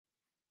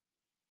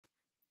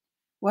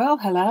Well,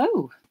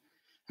 hello,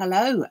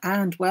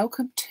 and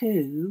welcome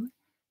to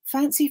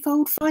Fancy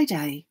Fold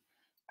Friday.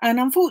 And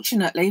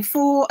unfortunately,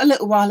 for a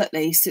little while at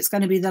least, it's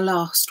going to be the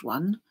last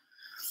one.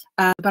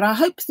 But I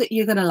hope that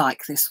you're going to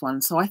like this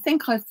one. So I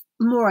think I've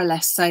more or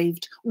less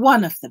saved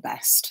one of the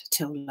best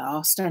till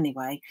last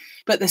anyway.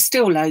 But there's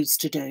still loads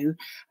to do.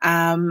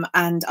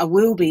 And I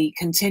will be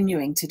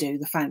continuing to do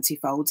the Fancy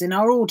Folds in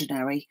our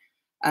ordinary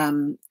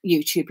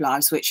YouTube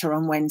lives, which are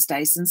on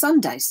Wednesdays and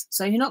Sundays.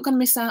 So you're not going to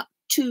miss out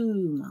too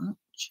much.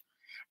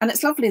 And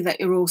it's lovely that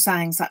you're all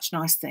saying such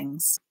nice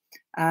things.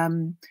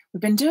 We've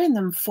been doing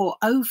them for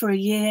over a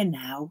year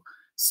now,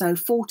 so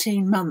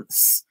 14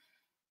 months.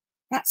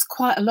 That's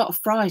quite a lot of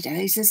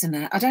Fridays, isn't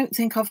it? I don't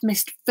think I've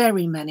missed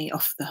very many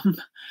of them.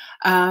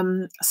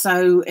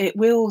 So it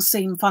will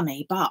seem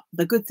funny, but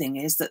the good thing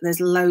is that there's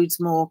loads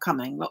more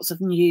coming, lots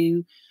of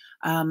new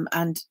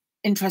and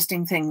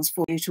interesting things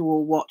for you to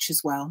all watch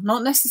as well.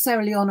 Not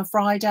necessarily on a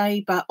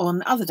Friday, but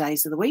on other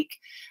days of the week.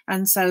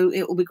 And so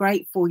it will be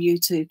great for you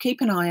to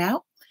keep an eye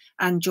out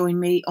and join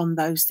me on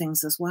those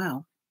things as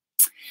well.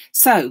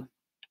 So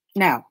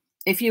now,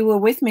 if you were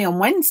with me on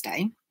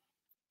Wednesday,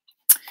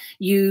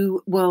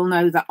 you will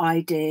know that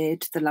I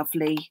did the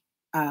lovely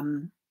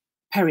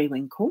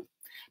periwinkle,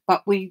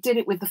 but we did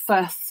it with the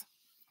first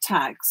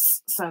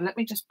tags. So let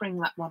me just bring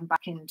that one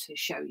back in to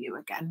show you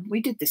again. We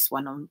did this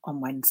one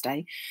on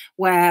Wednesday,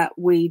 where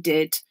we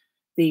did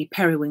the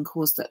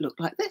periwinkles that look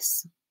like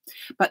this.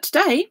 But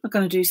today we're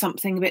going to do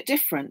something a bit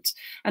different.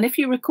 And if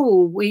you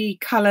recall, we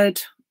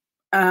coloured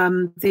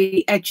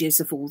the edges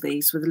of all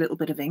these with a little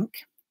bit of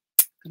ink.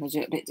 I'm going to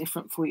do it a bit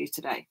different for you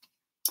today.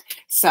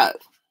 So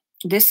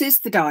this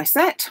is the die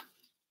set.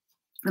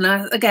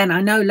 And again,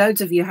 I know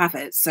loads of you have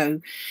it, so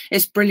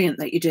it's brilliant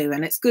that you do.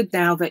 And it's good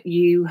now that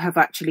you have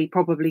actually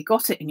probably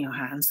got it in your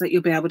hands, that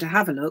you'll be able to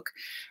have a look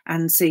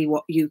and see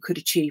what you could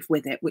achieve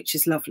with it, which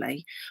is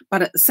lovely.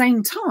 But at the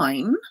same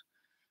time,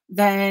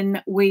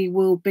 then we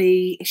will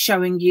be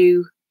showing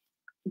you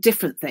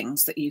different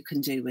things that you can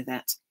do with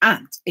it.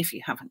 And if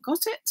you haven't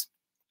got it,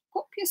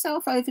 pop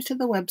yourself over to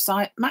the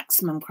website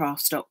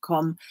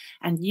maximumcrafts.com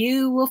and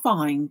you will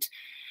find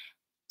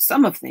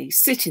some of these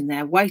sitting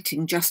there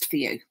waiting just for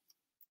you.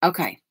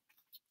 Okay,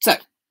 so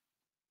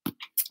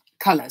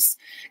colours.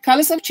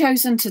 Colours I've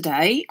chosen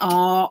today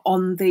are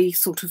on the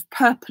sort of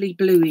purpley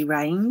bluey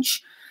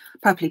range,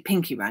 purpley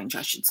pinky range,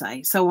 I should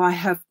say. So I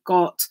have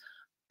got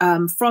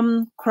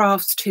from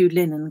Crafts to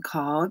Linen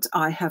card,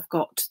 I have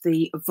got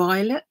the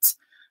violet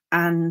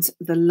and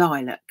the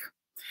lilac.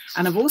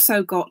 And I've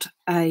also got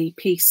a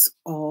piece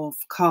of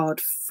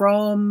card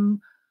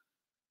from,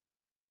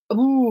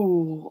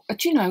 do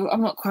you know,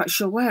 I'm not quite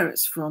sure where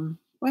it's from.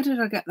 Where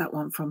did I get that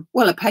one from?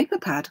 Well, a paper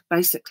pad,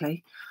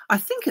 basically. I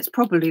think it's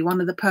probably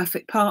one of the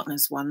Perfect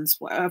Partners ones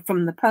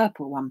from the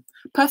purple one.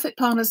 Perfect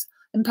Partners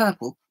in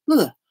purple.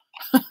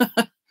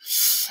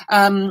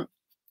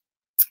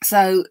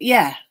 So,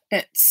 yeah,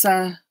 it's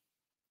a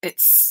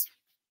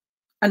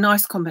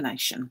nice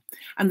combination.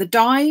 And the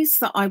dies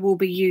that I will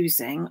be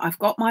using, I've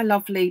got my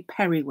lovely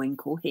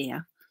periwinkle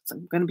here. So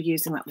I'm going to be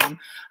using that one.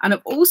 And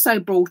I've also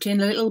brought in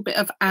a little bit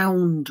of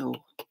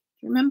Oundle.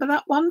 Remember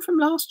that one from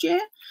last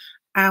year?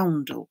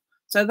 Oundle.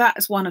 So that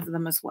is one of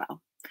them as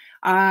well.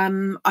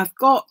 I've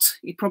got,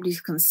 you probably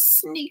can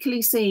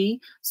sneakily see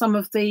some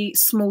of the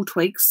small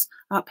twigs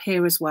up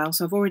here as well.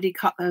 So I've already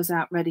cut those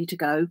out ready to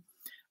go.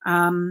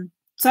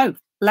 So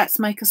let's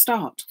make a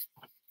start.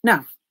 Now,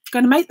 I'm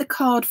going to make the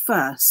card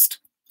first.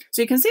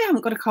 So you can see I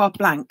haven't got a card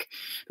blank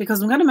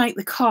because I'm going to make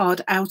the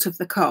card out of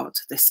the card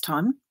this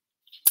time.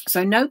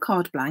 So no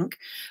card blank,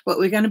 but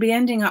we're going to be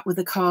ending up with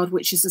a card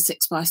which is a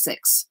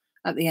 6x6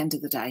 at the end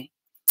of the day.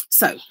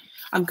 So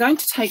I'm going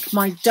to take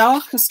my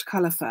darkest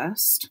colour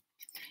first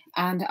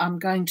and I'm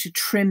going to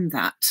trim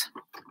that.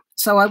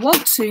 So I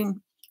want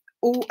to,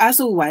 as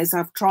always,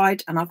 I've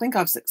tried and I think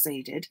I've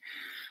succeeded,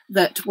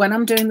 that when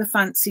I'm doing the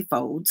fancy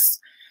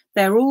folds,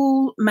 they're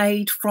all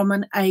made from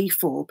an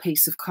A4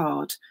 piece of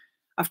card.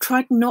 I've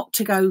tried not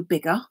to go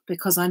bigger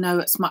because I know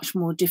it's much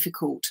more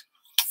difficult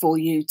for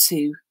you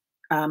to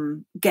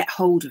get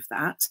hold of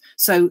that.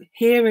 So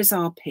here is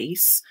our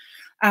piece.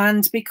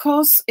 And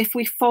because if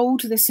we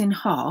fold this in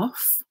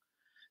half,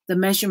 the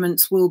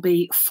measurements will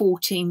be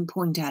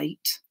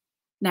 14.8.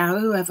 Now,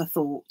 whoever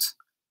thought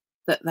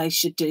that they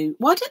should do,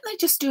 why didn't they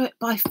just do it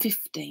by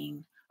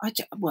 15?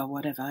 Well,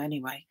 whatever,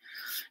 anyway.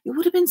 It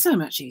would have been so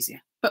much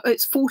easier. But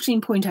it's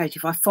 14.8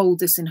 if I fold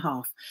this in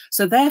half.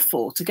 So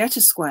therefore, to get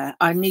a square,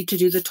 I need to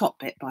do the top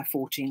bit by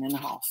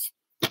 14.5.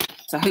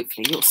 So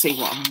hopefully you'll see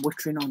what I'm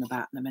whittering on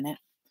about in a minute.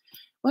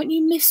 Won't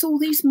you miss all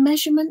these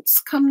measurements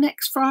come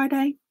next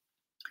Friday?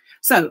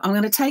 So I'm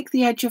going to take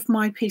the edge of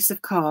my piece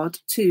of card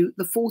to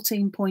the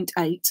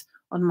 14.8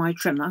 on my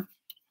trimmer.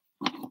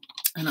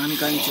 And I'm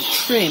going to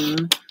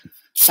trim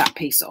that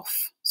piece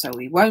off. So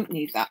we won't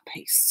need that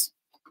piece.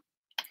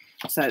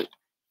 So,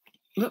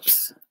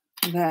 whoops,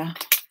 there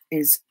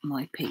is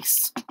my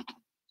piece.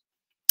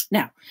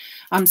 Now,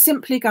 I'm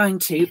simply going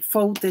to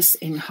fold this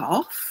in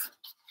half.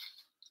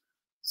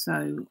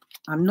 So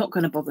I'm not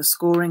going to bother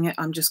scoring it.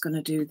 I'm just going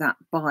to do that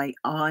by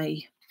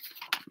eye,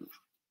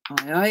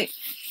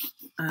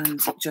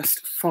 and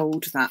just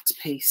fold that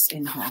piece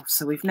in half.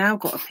 So we've now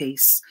got a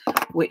piece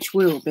which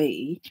will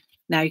be,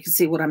 now you can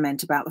see what I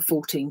meant about the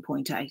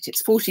 14.8.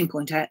 It's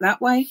 14.8 that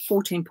way,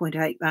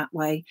 14.8 that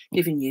way,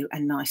 giving you a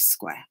nice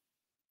square.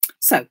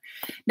 So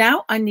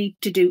now I need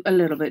to do a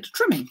little bit of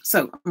trimming.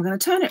 So I'm going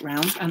to turn it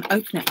round and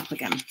open it up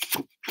again.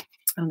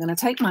 I'm going to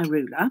take my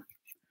ruler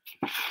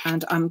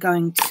and I'm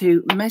going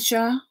to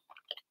measure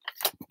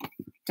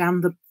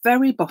down the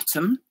very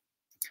bottom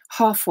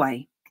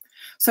halfway.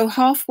 So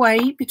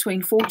halfway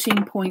between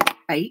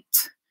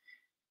 14.8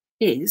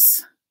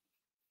 is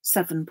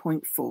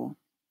 7.4.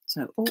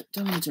 So, oh,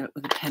 don't want to do it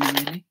with a pen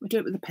really. We'll do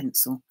it with a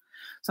pencil.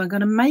 So I'm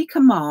going to make a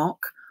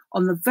mark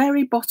on the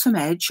very bottom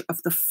edge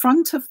of the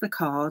front of the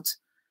card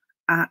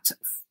at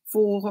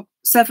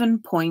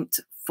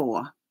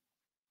 7.4.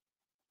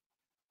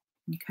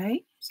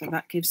 Okay, so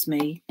that gives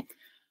me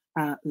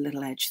a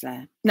little edge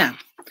there. Now,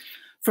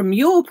 from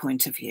your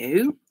point of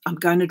view, I'm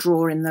going to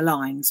draw in the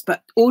lines,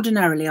 but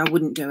ordinarily I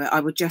wouldn't do it. I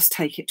would just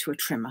take it to a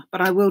trimmer,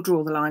 but I will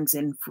draw the lines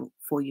in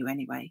for you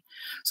anyway.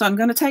 So I'm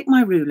going to take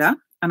my ruler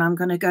and I'm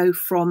going to go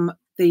from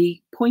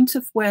the point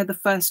of where the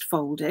first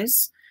fold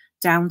is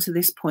down to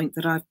this point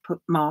that I've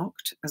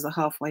marked as the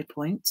halfway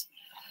point,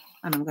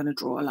 and I'm going to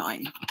draw a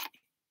line.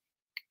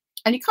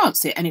 And you can't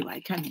see it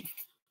anyway, can you?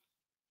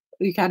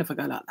 You can if I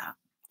go like that.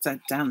 So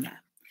down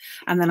there.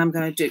 And then I'm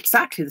going to do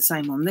exactly the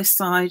same on this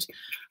side.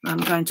 I'm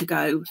going to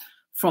go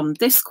from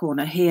this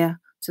corner here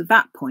to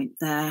that point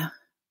there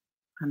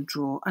and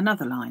draw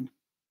another line.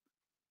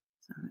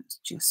 So let's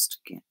just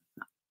get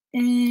that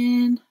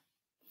in.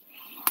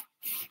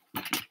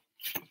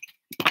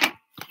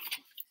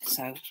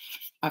 So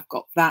I've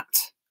got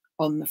that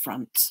on the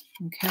front.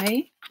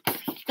 Okay.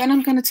 Then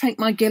I'm going to take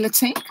my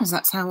guillotine, because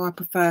that's how I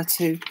prefer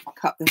to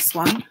cut this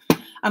one.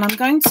 And I'm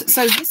going to,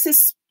 so this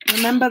is,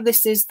 remember,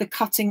 this is the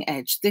cutting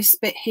edge. This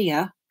bit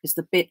here is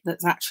the bit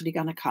that's actually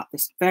going to cut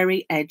this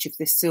very edge of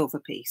this silver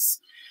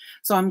piece.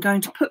 So I'm going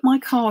to put my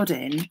card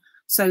in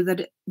so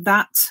that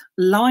that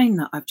line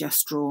that I've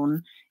just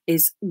drawn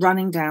is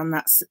running down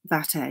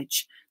that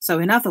edge. So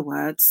in other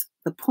words,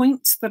 the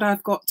point that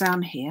I've got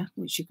down here,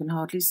 which you can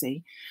hardly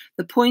see,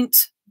 the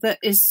point that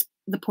is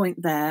the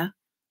point there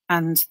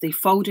and the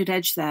folded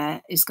edge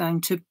there is going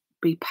to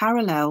be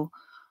parallel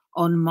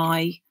on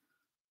my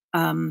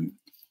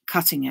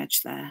cutting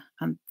edge there,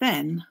 and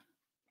then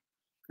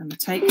I'm going to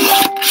take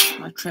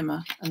my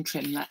trimmer and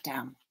trim that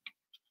down.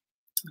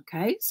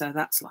 Okay, so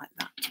that's like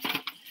that.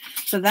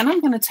 So then I'm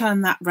going to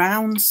turn that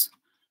round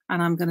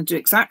and I'm going to do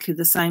exactly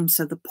the same.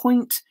 So the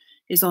point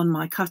is on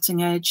my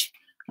cutting edge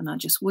and I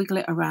just wiggle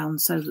it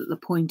around so that the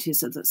point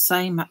is the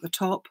same at the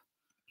top,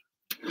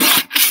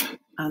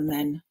 and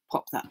then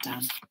pop that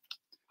down.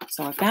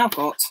 So I've now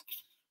got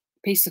a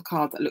piece of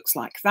card that looks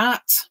like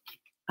that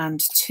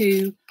and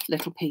two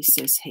little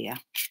pieces here,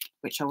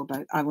 which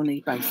I will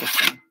need both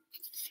of them.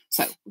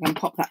 So I'm going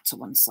to pop that to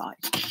one side.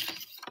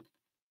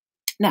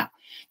 Now,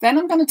 then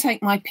I'm going to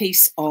take my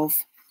piece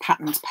of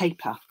patterned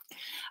paper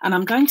and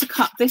I'm going to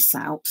cut this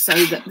out so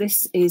that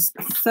this is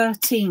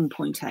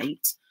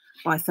 13.8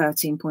 by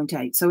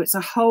 13.8. So it's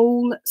a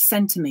whole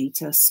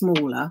centimetre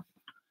smaller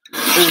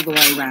all the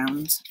way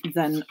around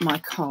than my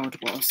card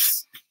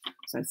was.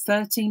 So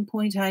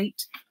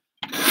 13.8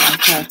 by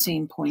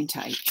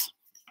 13.8.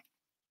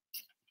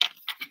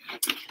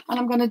 And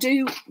I'm going to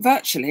do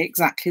virtually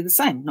exactly the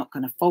same. Not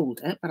going to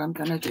fold it, but I'm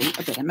going to do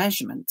a bit of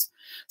measurement.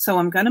 So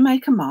I'm going to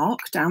make a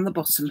mark down the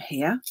bottom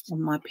here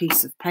on my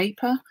piece of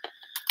paper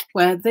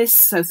where this,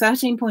 so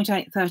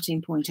 13.8,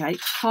 13.8,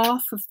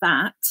 half of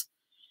that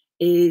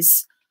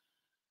is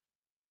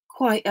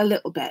quite a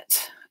little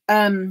bit.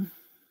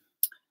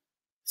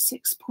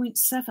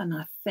 6.7,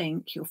 I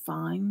think you'll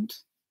find.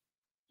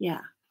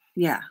 Yeah,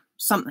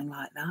 something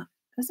like that.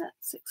 Is it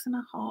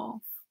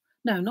 6.5?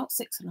 No, not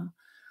 6.5.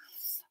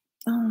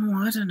 Oh,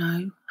 I don't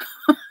know.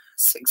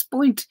 6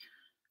 point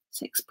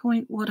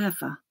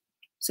whatever.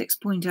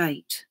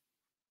 6.8.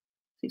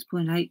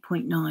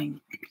 6.8.9.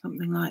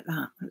 Something like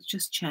that. Let's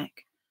just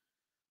check.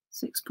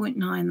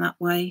 6.9 that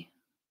way.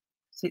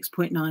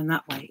 6.9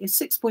 that way. It's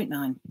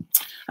 6.9.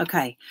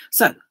 Okay,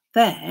 so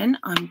then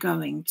I'm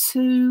going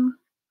to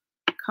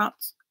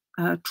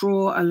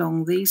draw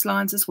along these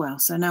lines as well.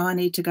 So now I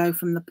need to go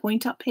from the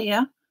point up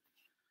here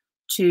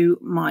to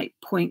my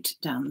point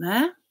down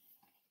there.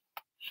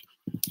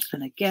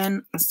 And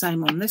again, the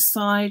same on this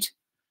side,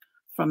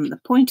 from the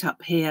point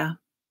up here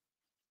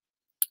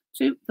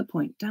to the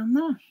point down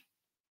there.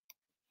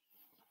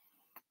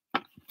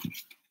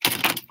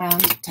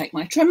 And take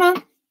my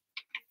trimmer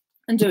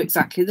and do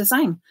exactly the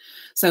same.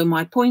 So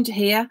my point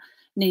here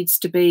needs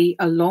to be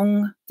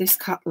along this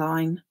cut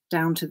line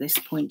down to this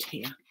point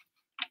here.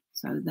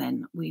 So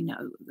then we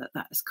know that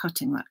that is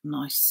cutting that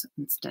nice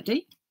and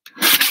steady.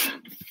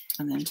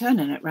 And then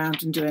turning it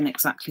round and doing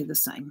exactly the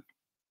same.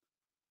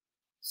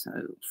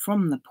 So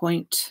from the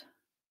point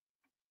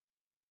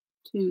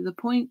to the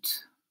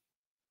point.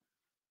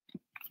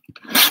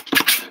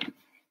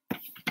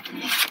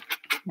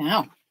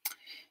 Now,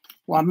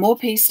 one more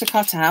piece to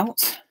cut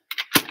out.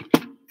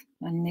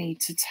 I need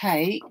to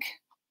take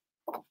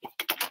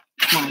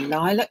my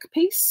lilac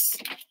piece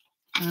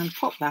and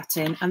pop that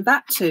in, and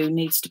that too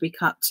needs to be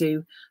cut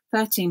to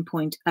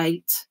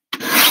 13.8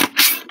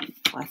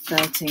 by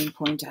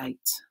 13.8.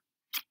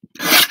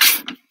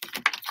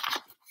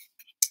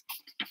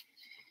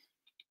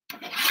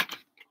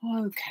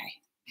 Okay,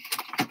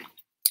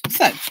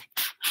 so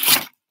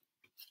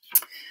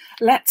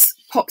let's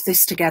pop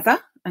this together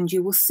and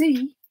you will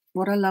see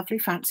what a lovely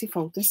fancy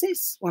fold this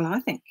is. Well, I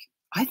think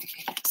it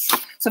is.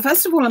 So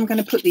first of all, I'm going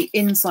to put the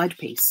inside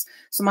piece.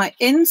 So my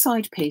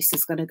inside piece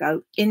is going to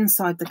go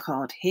inside the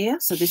card here.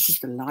 So this is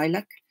the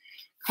lilac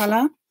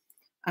colour.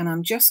 And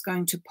I'm just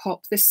going to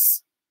pop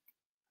this.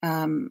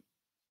 I think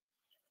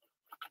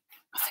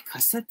I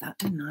said that,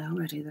 didn't I,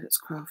 already, that it's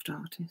craft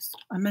artist.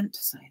 I meant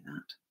to say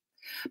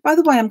that. By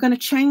the way, I'm going to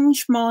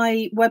change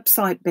my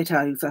website bit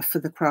over for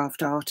the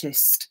craft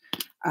artist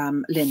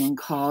linen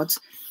cards.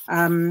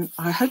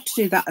 I hope to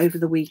do that over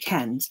the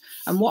weekend.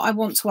 And what I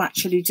want to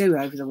actually do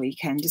over the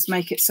weekend is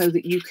make it so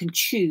that you can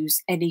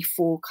choose any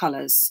 4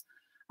 colours.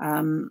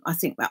 I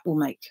think that will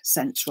make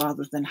sense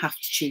rather than have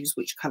to choose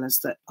which colours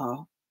that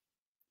are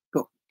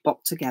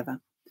boxed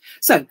together.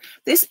 So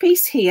this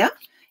piece here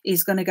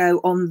is going to go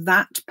on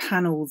that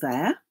panel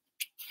there.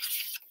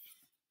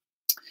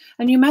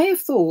 And you may have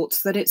thought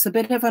that it's a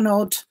bit of an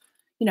odd,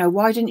 you know,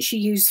 why didn't she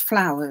use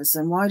flowers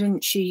and why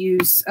didn't she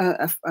use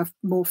a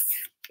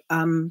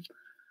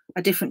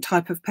different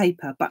type of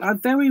paper? But I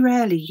very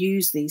rarely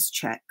use these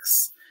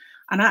checks.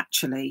 And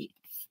actually,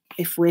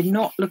 if we're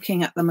not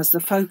looking at them as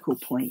the focal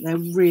point, they're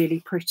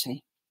really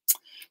pretty.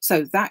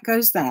 So that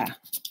goes there.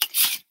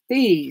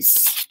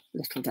 These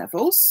little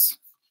devils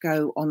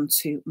go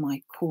onto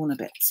my corner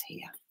bits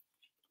here.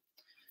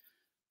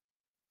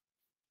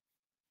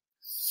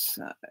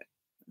 So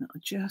I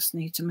just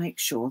need to make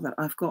sure that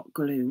I've got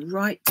glue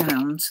right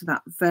down to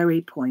that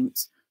very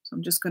point. So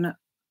I'm just going to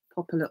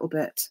pop a little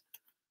bit,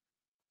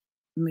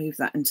 move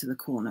that into the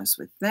corners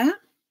with there.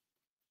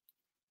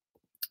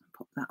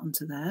 Pop that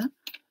onto there.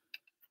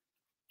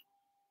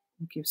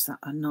 It gives that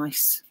a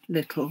nice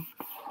little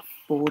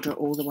border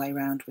all the way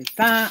around with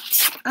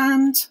that,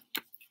 and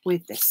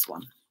with this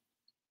one.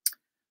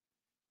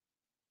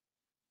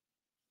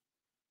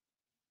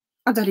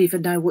 I don't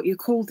even know what you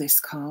call this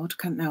card.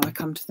 Now I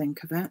come to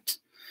think of it.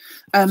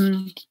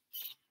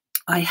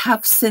 I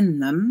have seen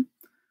them,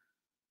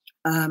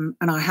 and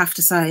I have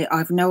to say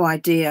I've no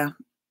idea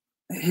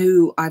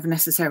who I've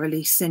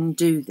necessarily seen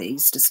do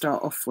these to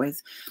start off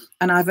with,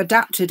 and I've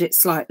adapted it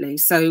slightly.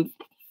 So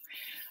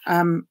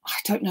I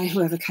don't know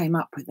whoever came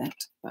up with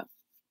it, but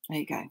there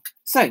you go.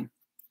 So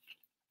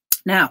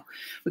now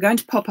we're going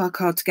to pop our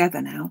card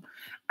together now,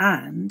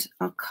 and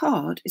our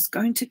card is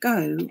going to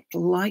go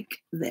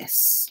like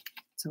this.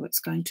 So it's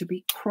going to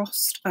be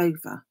crossed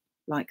over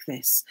like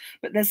this.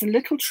 But there's a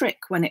little trick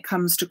when it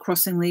comes to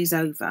crossing these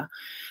over.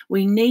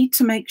 We need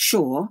to make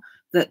sure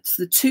that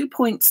the 2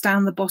 points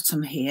down the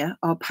bottom here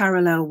are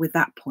parallel with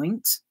that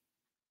point,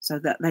 so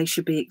that they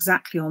should be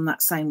exactly on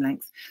that same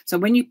length. So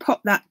when you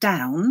pop that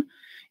down,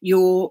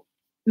 your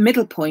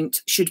middle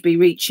point should be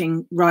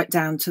reaching right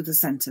down to the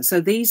center. So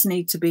these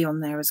need to be on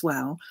there as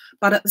well.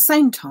 But at the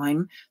same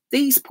time,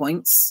 these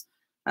points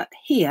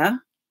here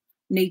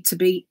need to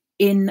be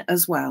in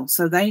as well.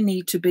 So they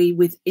need to be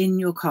within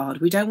your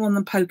card. We don't want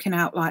them poking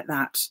out like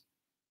that.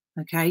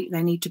 Okay,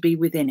 they need to be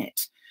within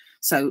it.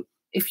 So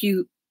if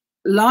you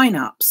line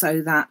up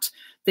so that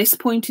this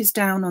point is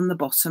down on the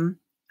bottom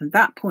and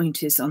that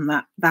point is on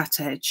that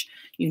edge,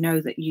 you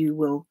know that you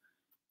will,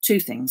 2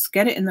 things,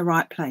 get it in the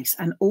right place,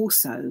 and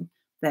also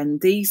then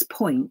these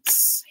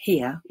points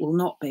here will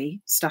not be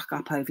stuck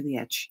up over the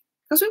edge,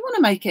 because we want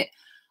to make it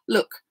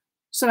look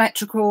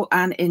symmetrical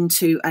and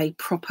into a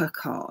proper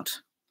card.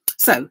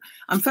 So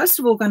I'm first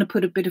of all going to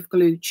put a bit of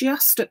glue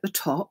just at the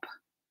top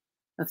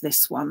of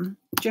this one,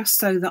 just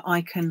so that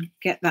I can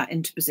get that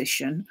into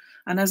position.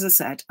 And as I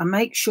said, I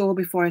make sure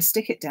before I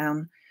stick it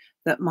down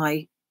that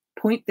my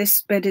point,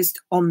 this bit is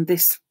on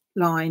this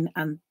line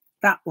and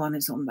that one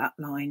is on that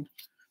line,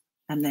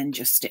 and then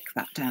just stick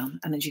that down.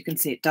 And as you can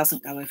see, it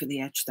doesn't go over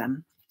the edge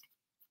then.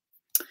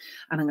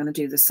 And I'm going to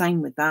do the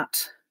same with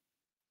that.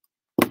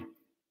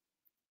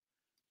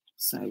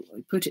 So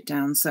we put it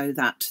down so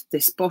that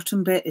this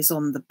bottom bit is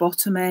on the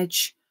bottom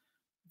edge.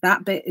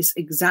 That bit is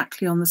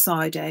exactly on the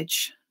side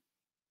edge.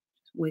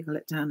 Wiggle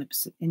it down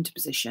into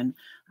position,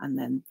 and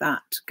then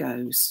that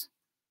goes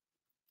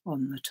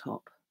on the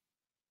top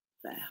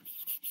there.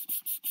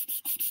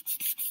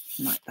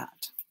 Like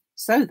that.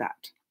 So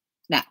that.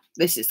 Now,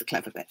 this is the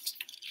clever bit.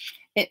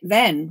 It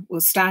then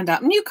will stand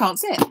up, and you can't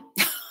see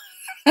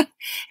it.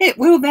 It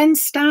will then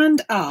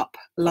stand up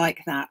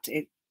like that.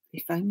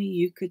 If only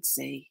you could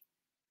see.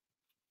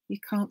 You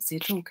can't see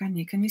it all, can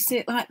you? Can you see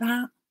it like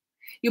that?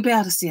 You'll be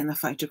able to see in the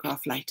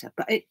photograph later,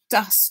 but it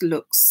does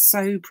look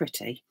so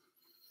pretty.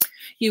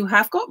 You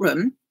have got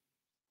room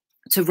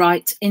to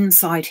write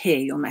inside here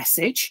your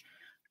message.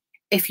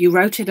 if you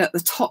wrote it at the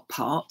top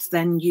part,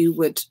 then you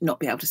would not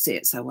be able to see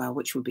it so well,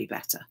 which would be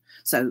better.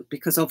 So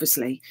because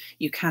obviously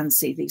you can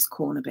see these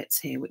corner bits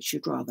here, which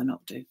you'd rather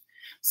not do.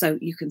 So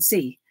you can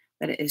see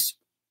that it is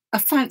a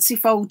fancy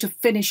fold to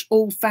finish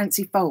all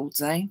fancy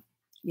folds, eh?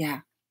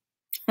 Yeah.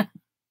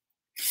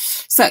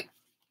 So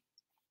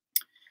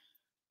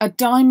a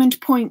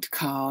diamond point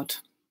card.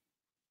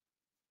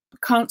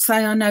 Can't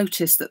say I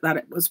noticed that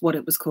it was what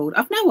it was called.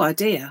 I've no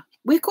idea.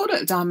 We called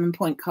it a diamond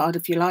point card,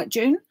 if you like,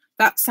 June.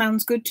 That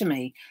sounds good to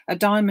me. A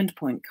diamond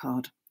point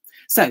card.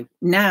 So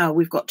now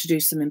we've got to do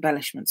some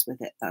embellishments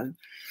with it, though.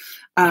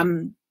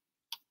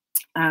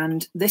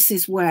 And this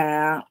is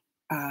where,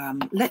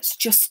 let's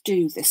just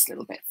do this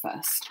little bit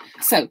first.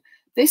 So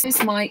this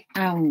is my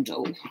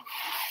Oundle,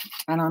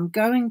 and I'm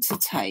going to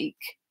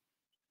take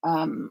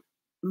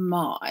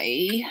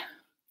my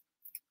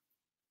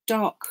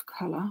dark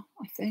colour,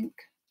 I think.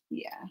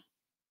 Yeah.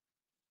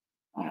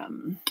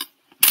 Hold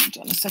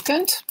on a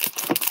second.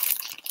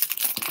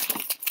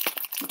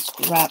 Let's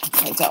grab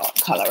my dark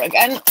colour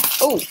again.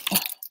 Oh.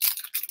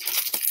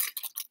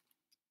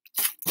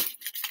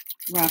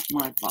 Grab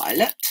my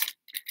violet,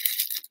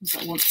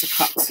 because I want to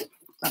cut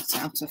that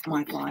out of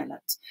my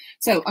violet.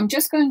 So I'm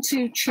just going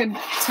to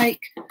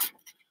take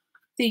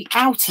the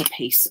outer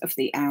piece of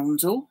the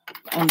Oundle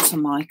onto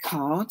my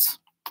card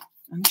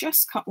and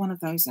just cut one of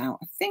those out.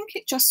 I think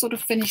it just sort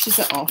of finishes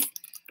it off.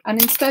 And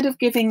instead of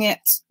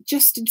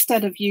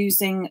instead of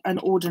using an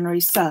ordinary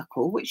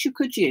circle, which you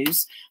could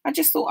use, I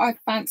just thought I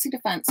fancied a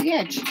fancy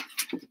edge.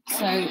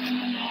 So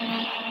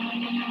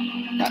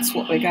that's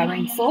what we're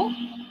going for.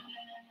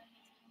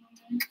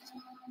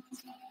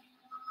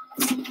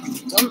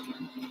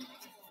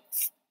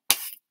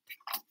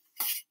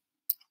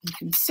 You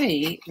can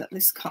see that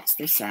this cuts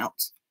this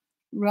out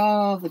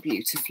rather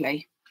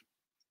beautifully.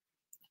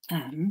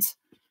 And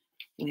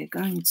we're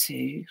going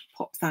to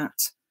pop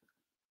that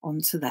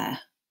onto there.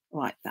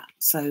 Like that,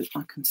 so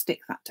I can stick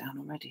that down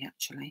already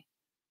actually.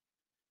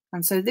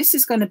 And so this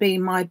is going to be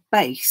my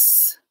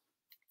base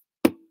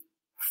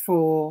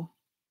for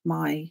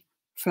my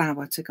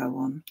flower to go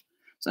on.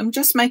 So I'm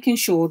just making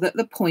sure that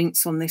the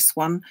points on this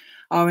one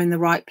are in the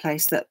right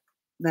place, that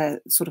they're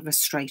sort of as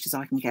straight as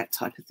I can get,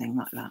 type of thing,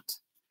 like that.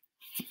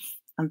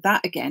 And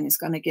that again is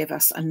going to give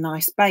us a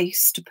nice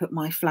base to put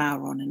my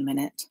flower on in a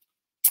minute.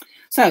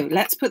 So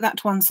let's put that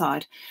to one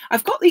side.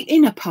 I've got the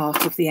inner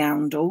part of the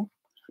Oundle,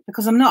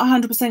 because I'm not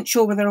 100%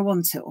 sure whether I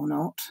want it or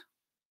not.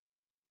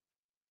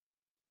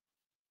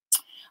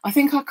 I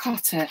think I'll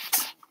cut it.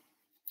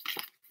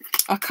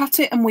 I'll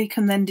cut it and we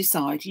can then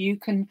decide. You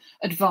can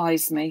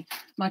advise me.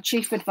 My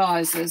chief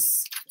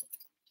advisors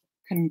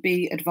can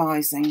be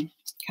advising,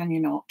 can you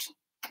not?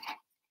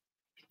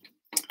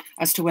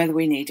 As to whether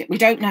we need it. We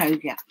don't know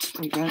yet.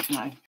 We don't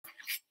know.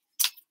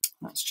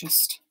 Let's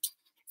just,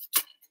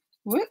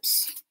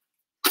 whoops.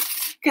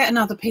 Get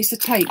another piece of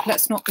tape.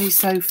 Let's not be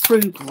so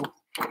frugal.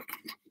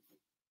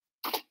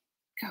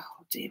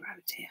 Oh dear,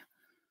 oh dear.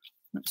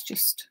 Let's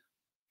just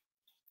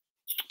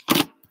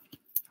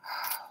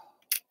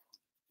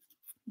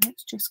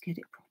get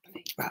it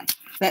properly. Right,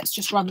 let's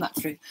just run that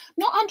through.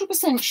 Not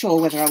 100% sure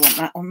whether I want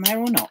that on there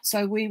or not,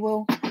 so we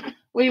will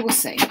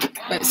see.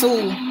 But it's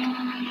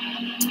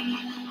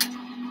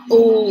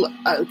all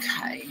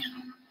okay.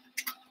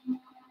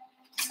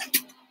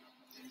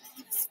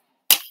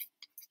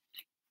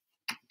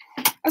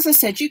 As I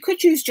said, you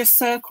could use just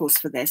circles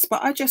for this,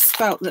 but I just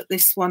felt that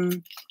this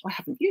one I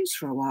haven't used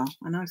for a while.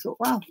 And I thought,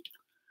 well,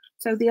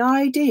 so the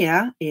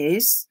idea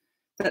is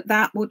that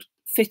that would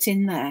fit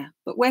in there.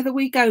 But whether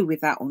we go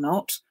with that or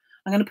not,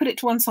 I'm going to put it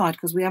to one side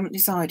because we haven't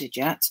decided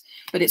yet.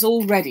 But it's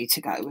all ready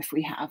to go if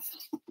we have.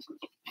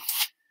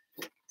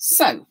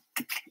 So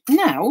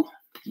now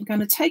I'm going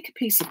to take a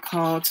piece of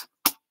card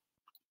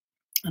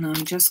and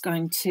I'm just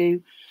going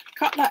to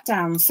cut that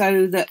down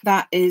so that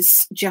that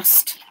is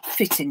just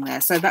fitting there.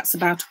 So that's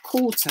about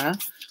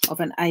 1/4 of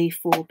an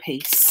A4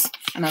 piece.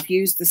 And I've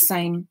used the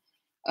same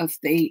of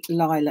the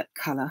lilac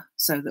colour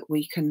so that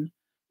we can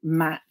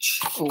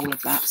match all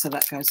of that. So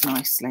that goes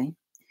nicely.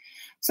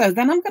 So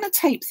then I'm going to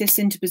tape this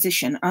into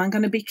position. I'm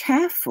going to be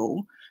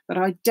careful that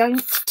I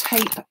don't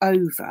tape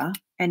over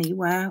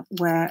anywhere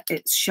where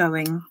it's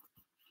showing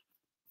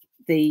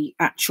the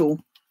actual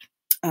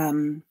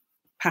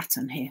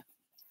pattern here,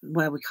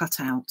 where we cut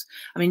out.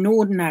 I mean,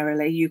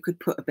 ordinarily you could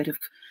put a bit of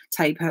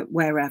tape out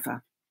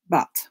wherever,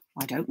 but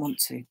I don't want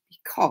to,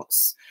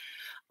 because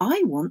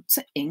I want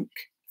to ink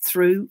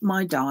through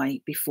my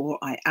die before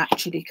I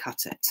actually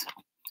cut it.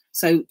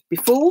 So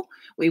before,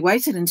 we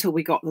waited until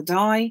we got the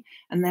die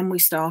and then we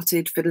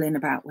started fiddling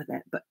about with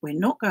it, but we're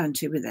not going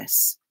to with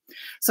this.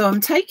 So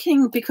I'm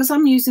taking, because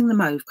I'm using the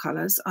mauve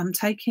colours, I'm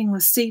taking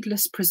the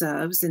Seedless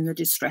Preserves in the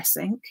Distress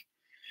ink,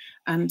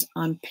 and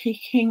I'm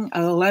picking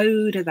a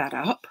load of that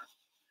up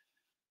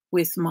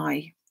with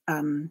my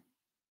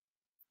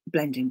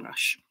blending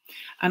brush.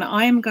 And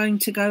I am going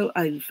to go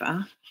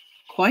over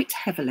quite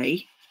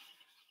heavily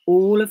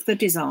all of the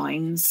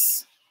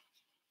designs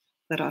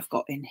that I've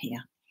got in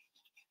here.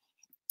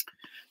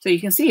 So you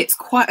can see it's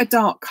quite a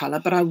dark colour,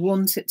 but I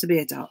want it to be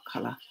a dark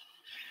colour.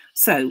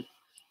 So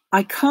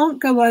I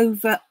can't go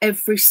over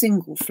every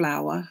single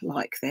flower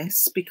like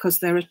this because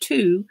there are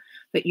two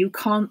that you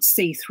can't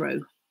see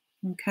through,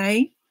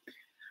 okay?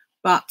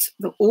 But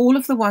all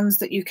of the ones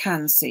that you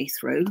can see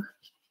through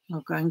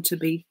are going to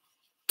be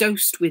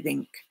dosed with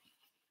ink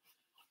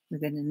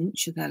within an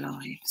inch of their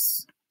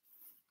lives.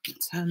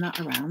 Turn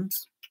that around.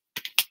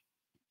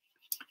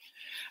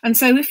 And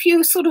so if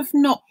you're sort of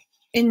not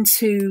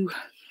into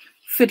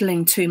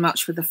fiddling too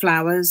much with the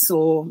flowers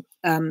or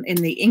in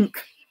the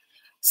ink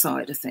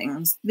side of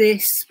things,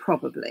 this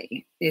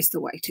probably is the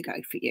way to go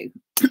for you.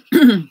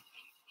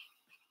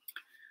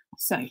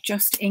 So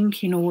just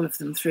inking all of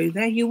them through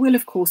there. You will,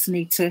 of course,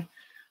 need to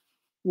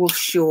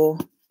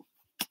wipe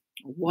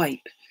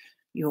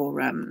your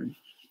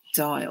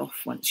dye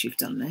off once you've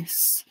done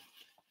this.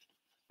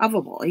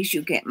 Otherwise,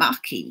 you get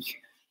mucky.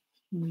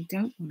 We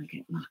don't want to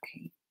get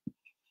mucky.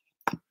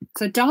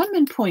 So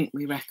diamond point,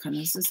 we reckon,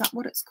 is that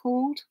what it's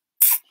called?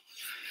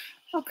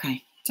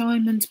 Okay,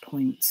 diamond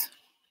point.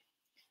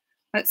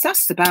 It's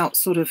just about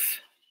sort of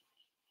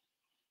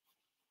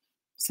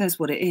says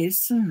what it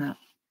is, isn't it?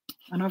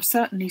 And I've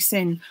certainly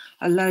seen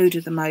a load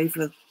of them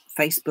over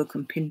Facebook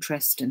and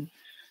Pinterest and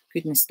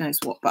goodness knows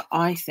what, but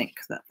I think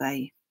that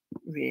they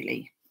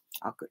really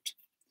are good.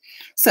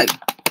 So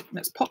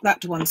let's pop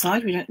that to one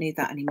side. We don't need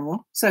that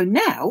anymore. So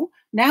now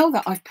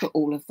that I've put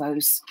all of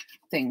those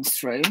things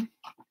through,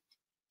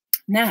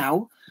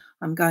 now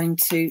I'm going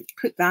to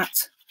put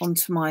that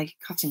onto my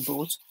cutting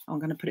board. I'm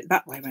going to put it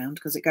that way around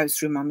because it goes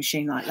through my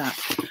machine like that.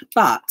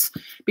 But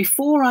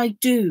before I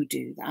do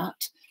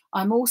that,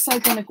 I'm also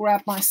going to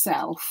grab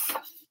myself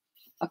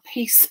a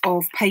piece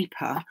of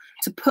paper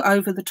to put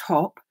over the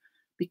top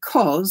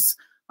because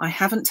I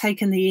haven't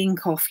taken the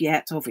ink off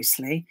yet,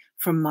 obviously,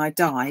 from my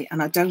dye,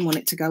 and I don't want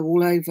it to go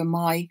all over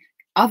my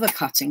other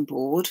cutting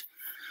board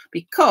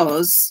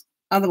because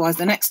otherwise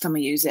the next time I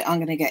use it, I'm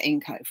going to get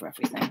ink over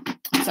everything.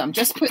 So I'm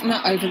just putting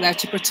that over there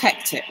to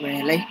protect it,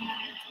 really.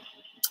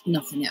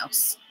 Nothing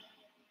else.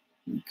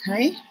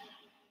 Okay.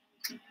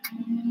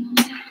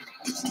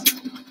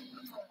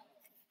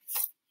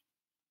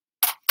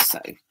 So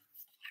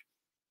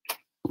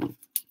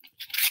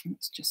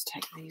let's just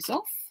take these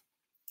off.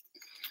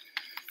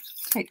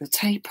 Take the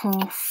tape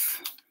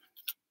off.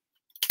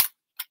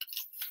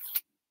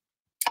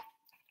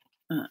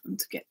 And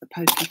get the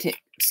pokey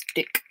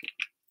stick.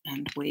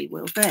 And we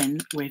will then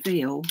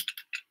reveal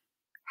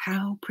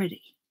how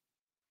pretty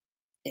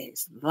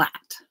is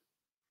that.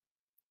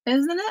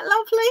 Isn't it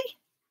lovely?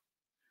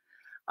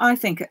 I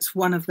think it's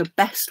one of the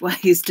best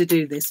ways to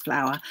do this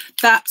flower.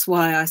 That's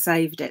why I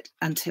saved it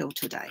until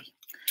today,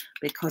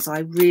 because I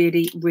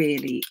really,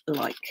 really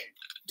like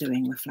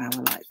doing the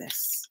flower like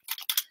this.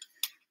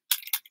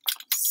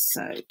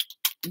 So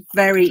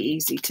very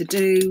easy to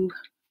do.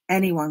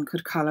 Anyone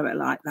could colour it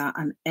like that,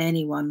 and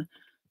anyone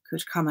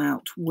could come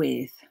out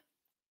with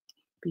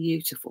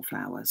beautiful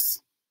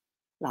flowers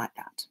like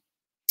that.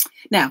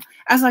 Now,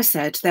 as I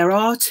said, there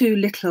are two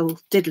little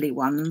diddly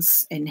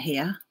ones in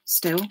here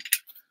still,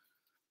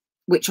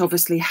 which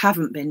obviously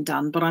haven't been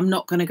done, but I'm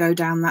not going to go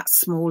down that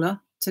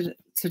smaller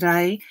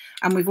today.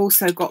 And we've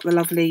also got the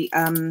lovely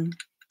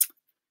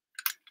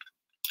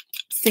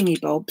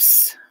thingy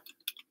bobs,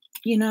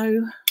 you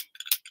know,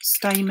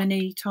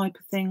 stameny type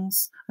of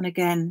things. And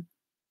again,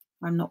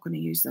 I'm not going to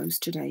use those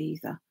today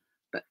either,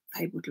 but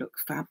they would look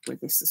fab with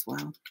this as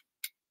well.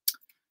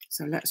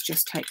 So let's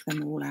just take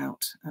them all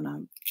out.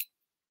 And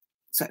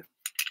so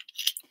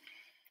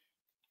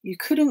you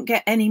couldn't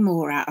get any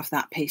more out of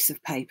that piece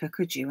of paper,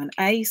 could you? An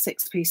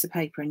A6 piece of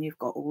paper and you've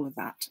got all of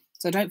that.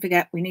 So don't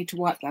forget, we need to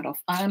wipe that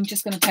off. I am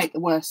just going to take the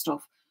worst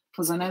off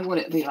because I know what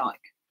it'll be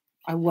like.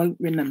 I won't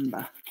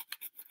remember.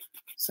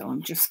 So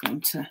I'm just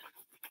going to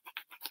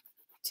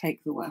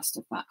take the worst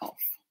of that off.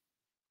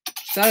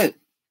 So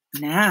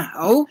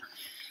now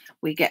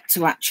we get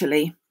to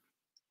actually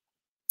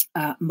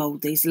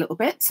mould these a little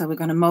bit. So we're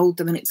going to mould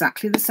them in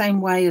exactly the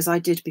same way as I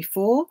did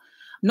before.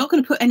 I'm not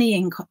going to put any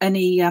ink,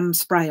 any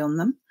spray on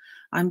them.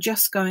 I'm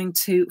just going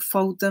to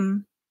fold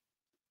them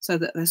so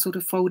that they're sort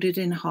of folded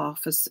in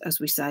half, as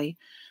we say,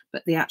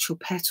 but the actual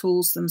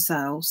petals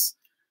themselves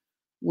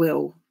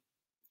will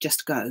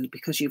just go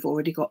because you've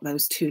already got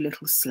those two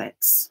little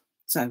slits.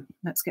 So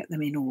let's get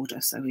them in order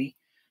so we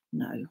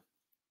know.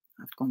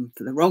 I've gone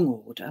for the wrong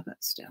order,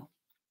 but still.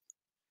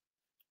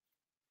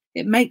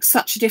 It makes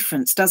such a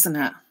difference, doesn't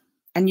it?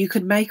 And you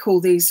could make all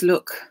these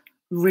look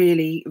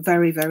really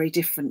very, very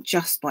different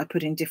just by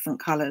putting different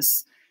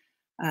colours.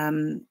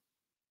 I've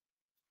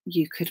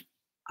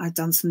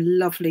done some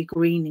lovely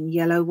green and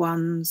yellow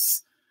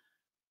ones,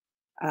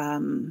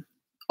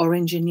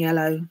 orange and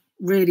yellow,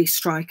 really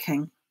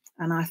striking.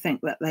 And I think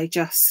that they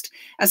just,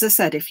 as I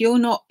said, if you're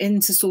not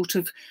into sort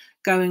of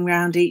going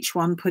around each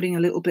one, putting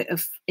a little bit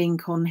of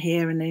ink on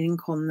here and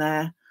ink on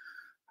there,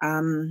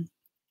 I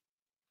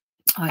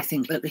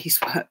think that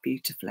these work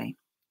beautifully.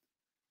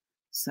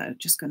 So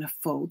just going to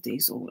fold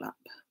these all up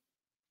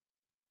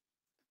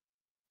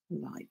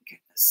like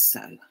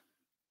so.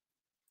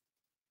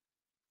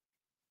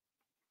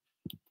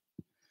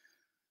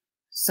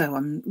 So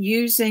I'm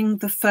using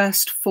the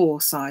first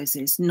 4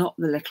 sizes, not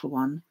the little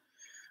one.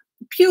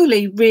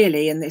 Purely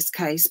really in this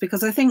case,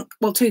 because I think,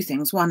 well, 2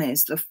 things. One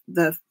is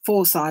the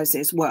 4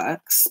 sizes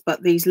works,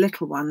 but these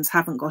little ones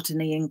haven't got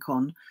any ink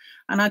on.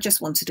 And I just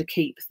wanted to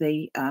keep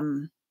the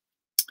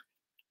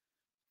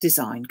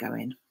design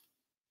going.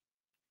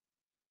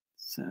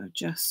 So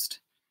just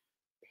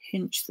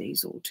pinch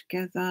these all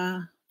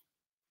together.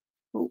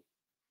 Oh,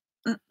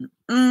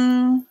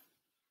 and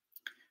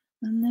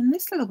then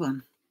this little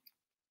one.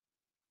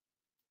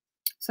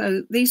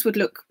 So these would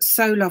look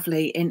so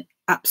lovely in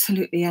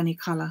absolutely any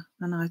colour.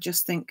 And I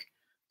just think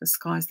the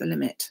sky's the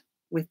limit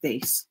with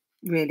these.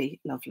 Really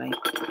lovely.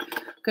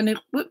 I'm going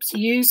to,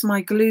 use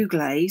my glue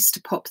glaze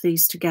to pop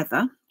these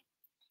together.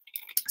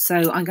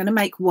 So I'm going to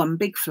make one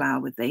big flower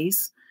with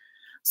these.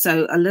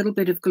 So a little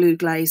bit of glue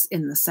glaze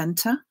in the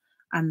centre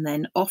and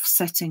then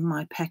offsetting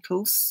my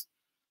petals.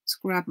 Let's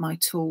grab my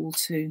tool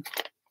to,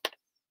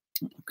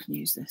 I can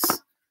use this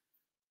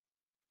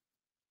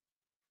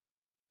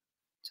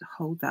to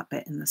hold that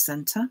bit in the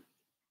centre,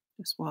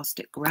 just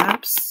whilst it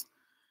grabs,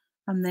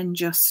 and then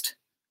just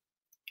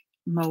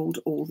mould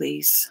all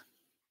these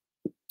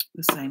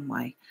the same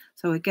way.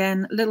 So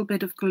again, a little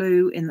bit of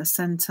glue in the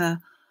centre,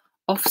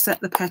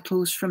 offset the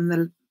petals from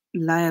the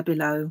layer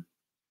below.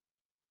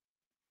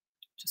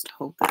 Just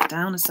hold that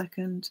down a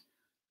second,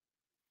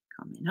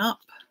 coming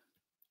up.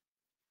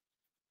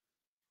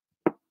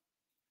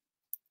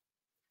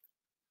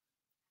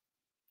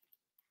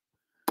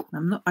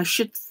 I'm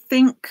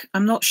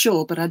not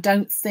sure, but I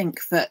don't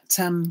think that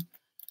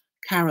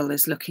Carol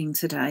is looking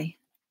today,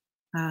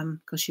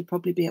 because she'll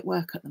probably be at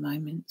work at the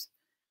moment.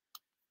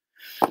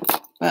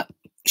 But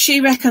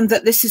she reckoned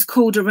that this is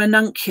called a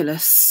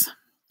ranunculus,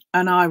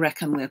 and I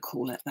reckon we'll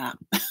call it that.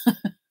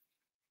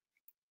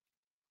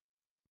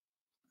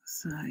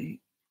 So,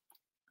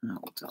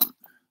 hold on.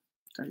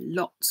 So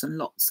lots and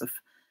lots of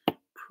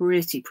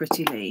pretty,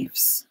 pretty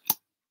leaves.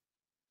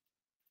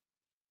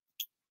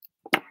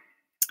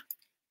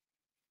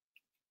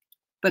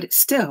 But it's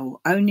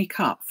still only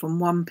cut from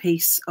one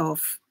piece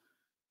of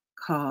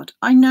card.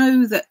 I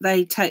know that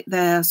they take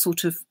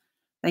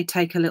they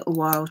take a little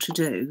while to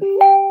do.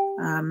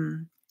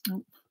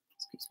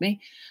 Excuse me.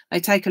 They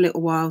take a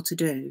little while to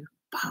do,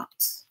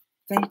 but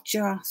they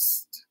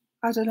just,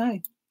 I don't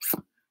know.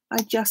 I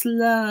just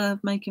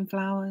love making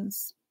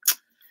flowers.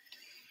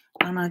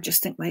 And I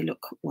just think they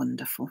look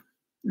wonderful.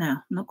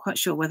 Now, I'm not quite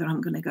sure whether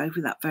I'm going to go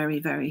with that very,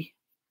 very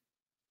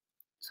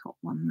top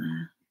one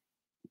there.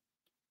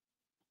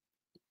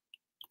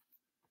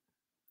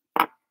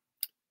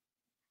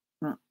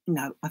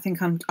 No, I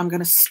think I'm going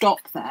to stop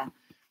there,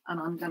 and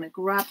I'm going to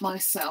grab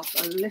myself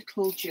a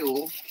little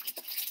jewel.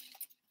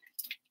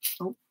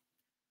 Oh,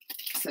 it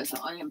says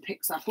that Iron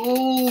picks up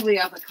all the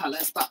other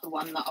colours but the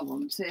one that I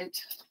wanted.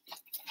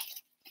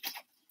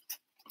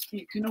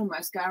 You can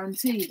almost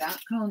guarantee that,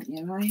 can't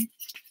you, eh?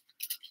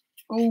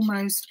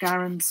 Almost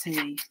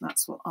guarantee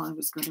that's what I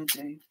was going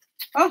to do.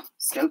 Oh,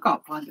 still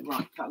can't find the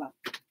right colour.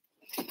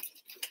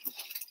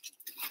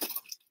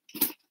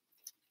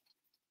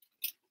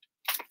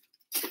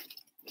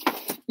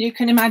 You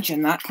can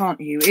imagine that,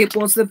 can't you? It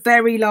was the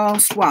very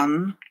last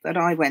one that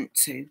I went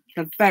to.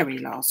 The very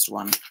last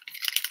one.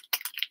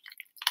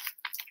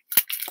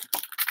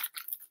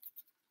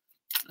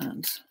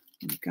 And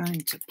I'm going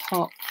to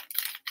pop...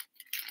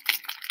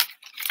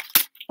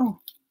 Oh,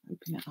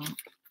 open it up. I'm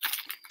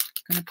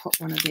going to pop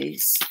one of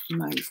these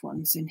mauve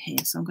ones in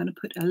here. So I'm going to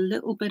put a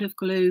little bit of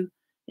glue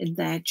in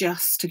there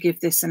just to give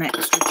this an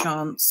extra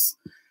chance.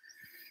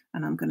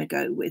 And I'm going to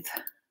go with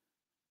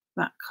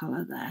that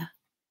colour there.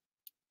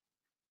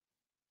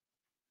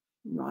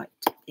 Right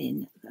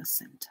in the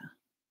centre.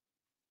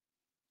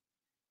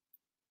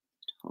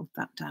 Hold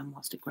that down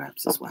whilst it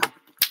grabs as well.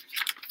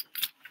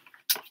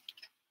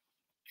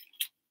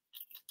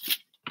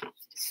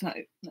 So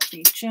let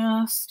me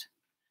just,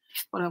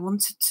 what I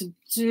wanted to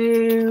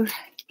do,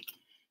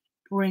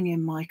 bring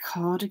in my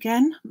card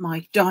again,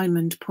 my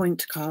diamond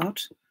point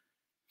card.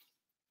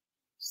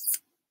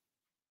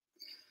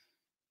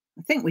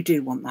 I think we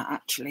do want that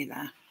actually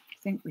there.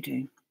 I think we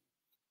do.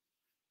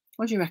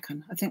 What do you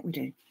reckon? I think we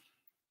do.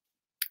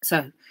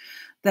 So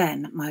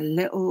then my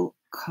little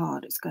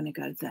card is going to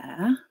go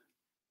there.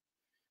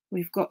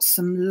 We've got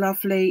some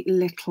lovely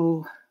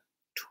little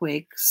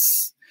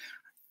twigs.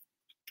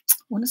 I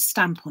want a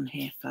stamp on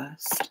here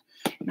first.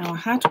 Now I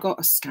had got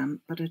a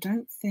stamp, but I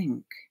don't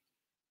think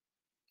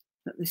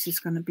that this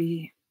is going to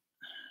be,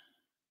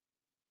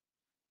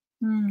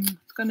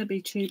 it's going to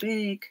be too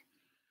big.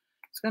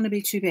 It's going to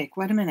be too big.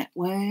 Wait a minute.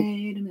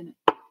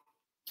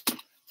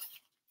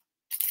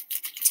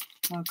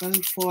 I'll go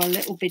for a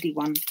little bitty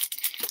one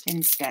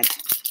instead.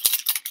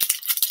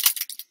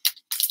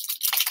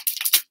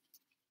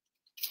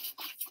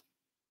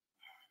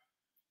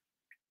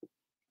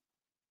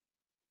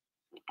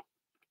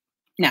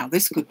 Now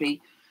this could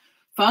be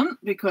fun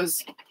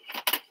because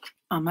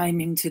I'm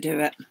aiming to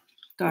do it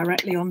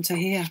directly onto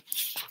here.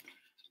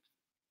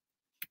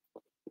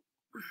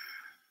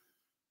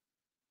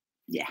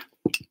 Yeah,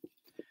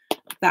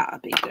 that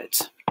would be good.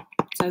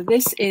 So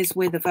this is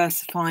with a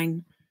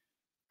VersaFine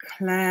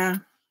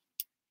Claire,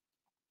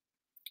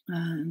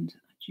 and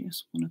I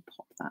just want to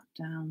pop that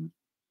down.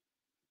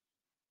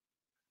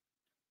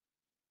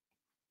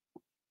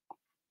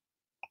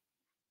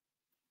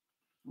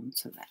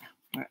 Onto there,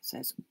 where it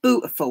says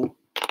beautiful.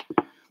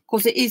 Of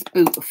course, it is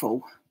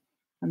beautiful.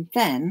 And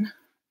then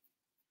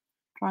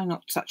try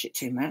not to touch it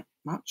too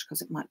much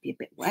because it might be a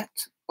bit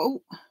wet.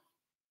 Oh,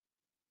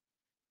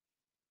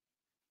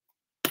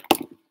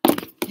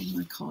 bring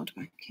my card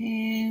back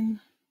in.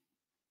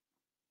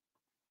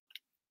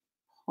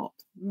 Pop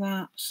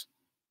that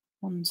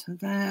onto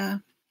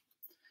there.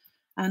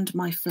 And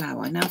my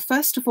flower. Now,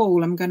 first of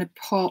all, I'm going to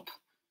pop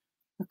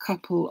a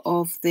couple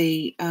of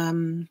the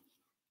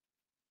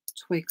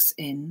twigs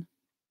in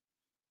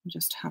and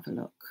just have a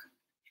look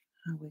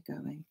how we're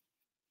going.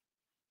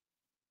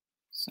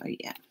 So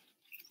yeah,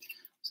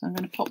 so I'm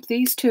going to pop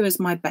these two as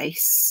my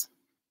base.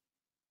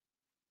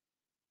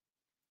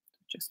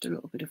 Just a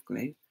little bit of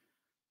glue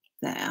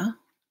there,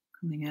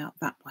 coming out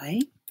that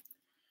way,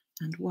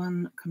 and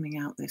one coming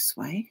out this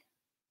way.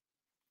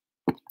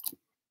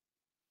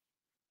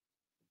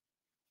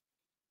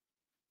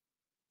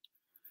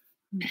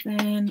 And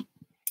then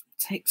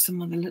take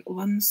some of the little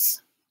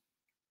ones,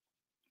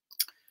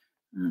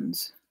 and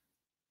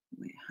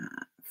we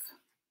have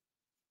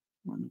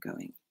one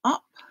going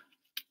up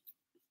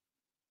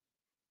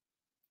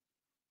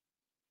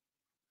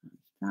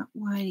that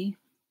way.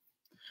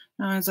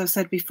 Now, as I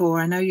said before,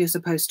 I know you're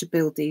supposed to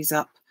build these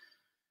up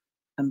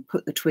and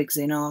put the twigs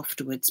in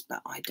afterwards,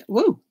 but I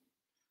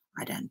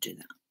don't do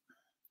that.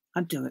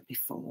 I do it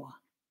before.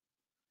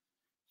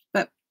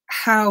 But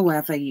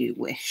however you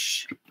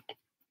wish.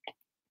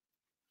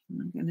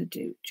 I'm going to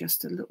do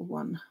just a little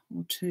one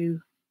or two,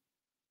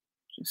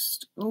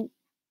 just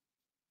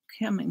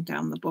coming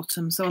down the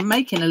bottom. So I'm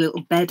making a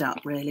little bed up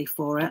really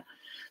for it.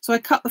 So I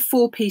cut the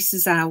 4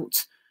 pieces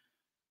out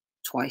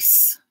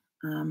twice.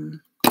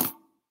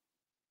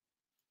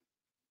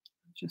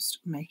 Just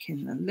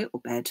making a little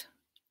bed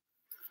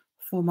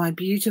for my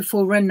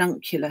beautiful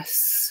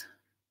ranunculus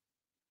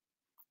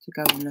to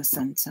go in the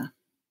centre,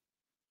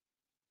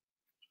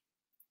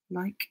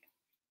 like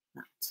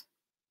that.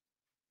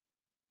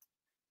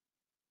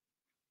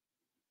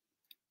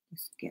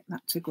 Just get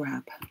that to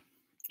grab.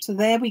 So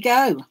there we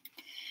go.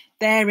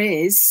 There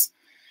is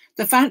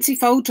the fancy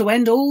fold to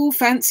end all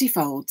fancy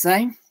folds,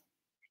 eh?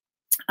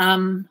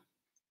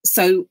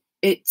 So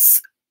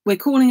we're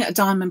calling it a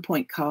diamond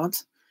point card.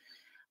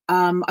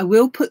 I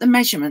will put the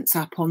measurements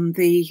up on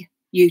the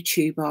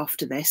YouTube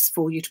after this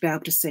for you to be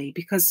able to see,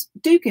 because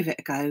do give it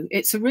a go.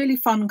 It's a really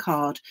fun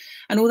card.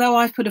 And although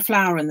I've put a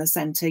flower in the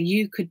centre,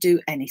 you could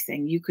do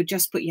anything. You could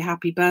just put your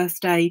happy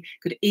birthday,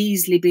 could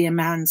easily be a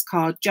man's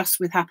card just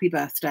with happy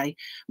birthday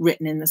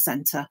written in the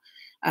centre.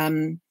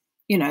 You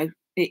know,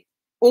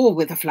 or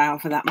with a flower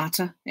for that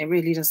matter. It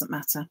really doesn't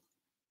matter.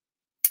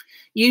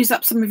 Use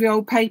up some of your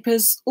old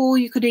papers, or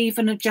you could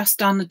even have just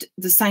done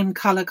the same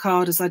colour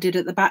card as I did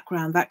at the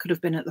background. That could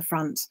have been at the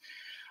front.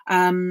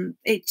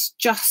 It's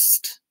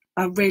just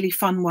a really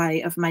fun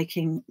way of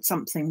making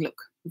something look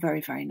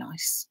very, very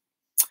nice.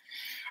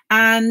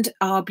 And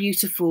our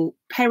beautiful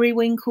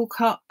periwinkle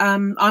cut,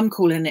 I'm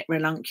calling it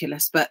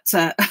ranunculus, but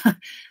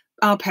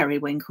our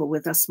periwinkle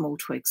with our small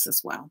twigs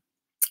as well.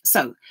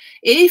 So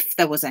if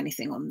there was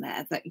anything on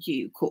there that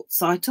you caught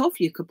sight of,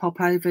 you could pop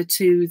over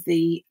to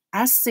the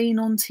As Seen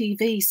on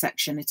TV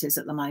section, it is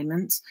at the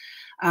moment,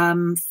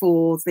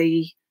 for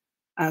the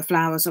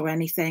flowers or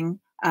anything,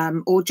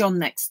 or John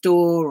Next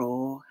Door,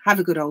 or have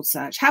a good old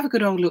search, have a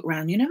good old look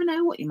around. You never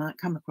know what you might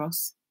come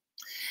across.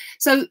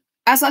 So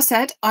as I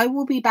said, I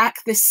will be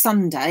back this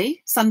Sunday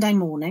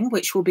morning,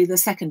 which will be the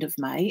 2nd of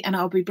May, and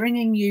I'll be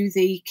bringing you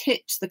the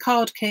kit, the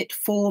card kit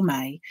for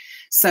May.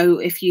 So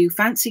if you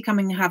fancy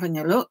coming and having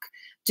a look,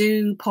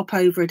 do pop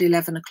over at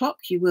 11 o'clock.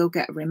 You will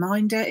get a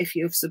reminder if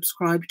you have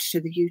subscribed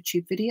to the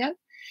YouTube video,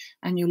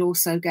 and you'll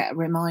also get a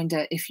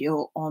reminder if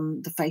you're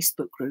on the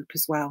Facebook group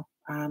as well.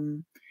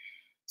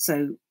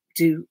 So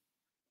do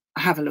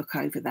have a look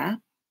over there.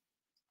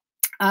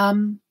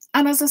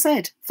 And as I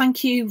said,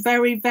 thank you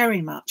very,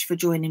 very much for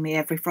joining me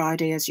every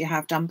Friday, as you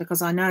have done,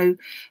 because I know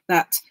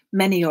that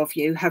many of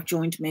you have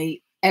joined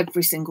me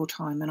every single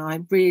time, and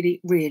I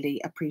really, really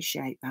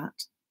appreciate that.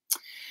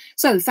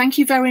 So thank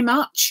you very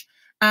much,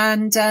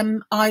 and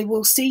I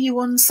will see you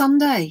on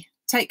Sunday.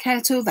 Take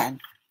care till then.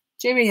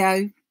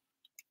 Cheerio.